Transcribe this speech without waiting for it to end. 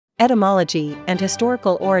Etymology and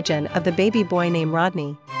historical origin of the baby boy name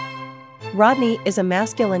Rodney. Rodney is a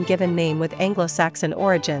masculine given name with Anglo-Saxon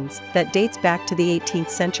origins that dates back to the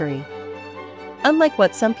 18th century. Unlike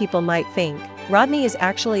what some people might think, Rodney is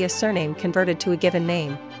actually a surname converted to a given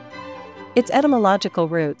name. Its etymological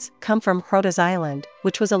roots come from Hroda's Island,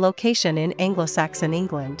 which was a location in Anglo-Saxon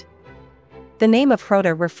England. The name of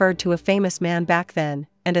Hroda referred to a famous man back then,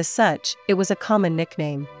 and as such, it was a common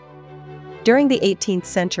nickname. During the 18th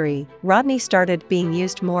century, Rodney started being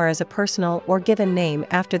used more as a personal or given name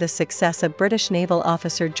after the success of British naval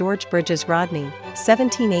officer George Brydges Rodney,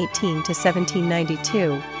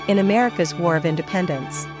 1718–1792, in America's War of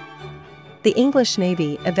Independence. The English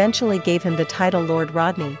Navy eventually gave him the title Lord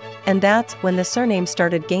Rodney, and that's when the surname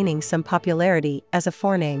started gaining some popularity as a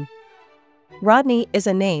forename. Rodney is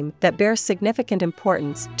a name that bears significant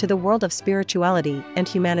importance to the world of spirituality and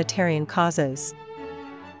humanitarian causes.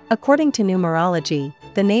 According to numerology,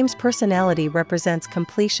 the name's personality represents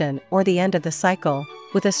completion or the end of the cycle,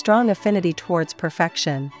 with a strong affinity towards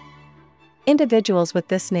perfection. Individuals with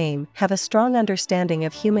this name have a strong understanding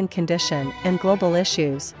of human condition and global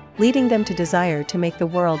issues, leading them to desire to make the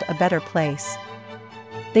world a better place.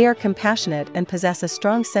 They are compassionate and possess a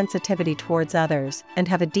strong sensitivity towards others and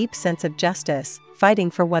have a deep sense of justice,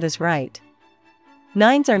 fighting for what is right.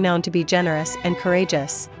 Nines are known to be generous and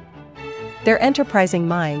courageous. Their enterprising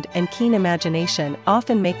mind and keen imagination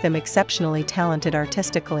often make them exceptionally talented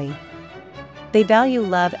artistically. They value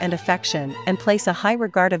love and affection and place a high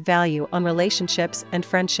regard of value on relationships and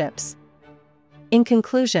friendships. In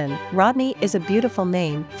conclusion, Rodney is a beautiful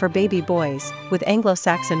name for baby boys, with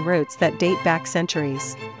Anglo-Saxon roots that date back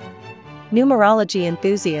centuries. Numerology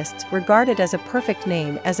enthusiasts regard it as a perfect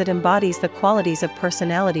name as it embodies the qualities of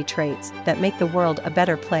personality traits that make the world a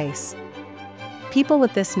better place. People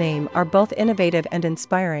with this name are both innovative and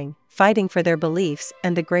inspiring, fighting for their beliefs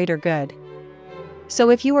and the greater good. So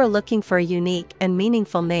if you are looking for a unique and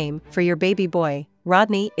meaningful name for your baby boy,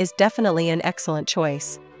 Rodney is definitely an excellent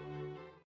choice.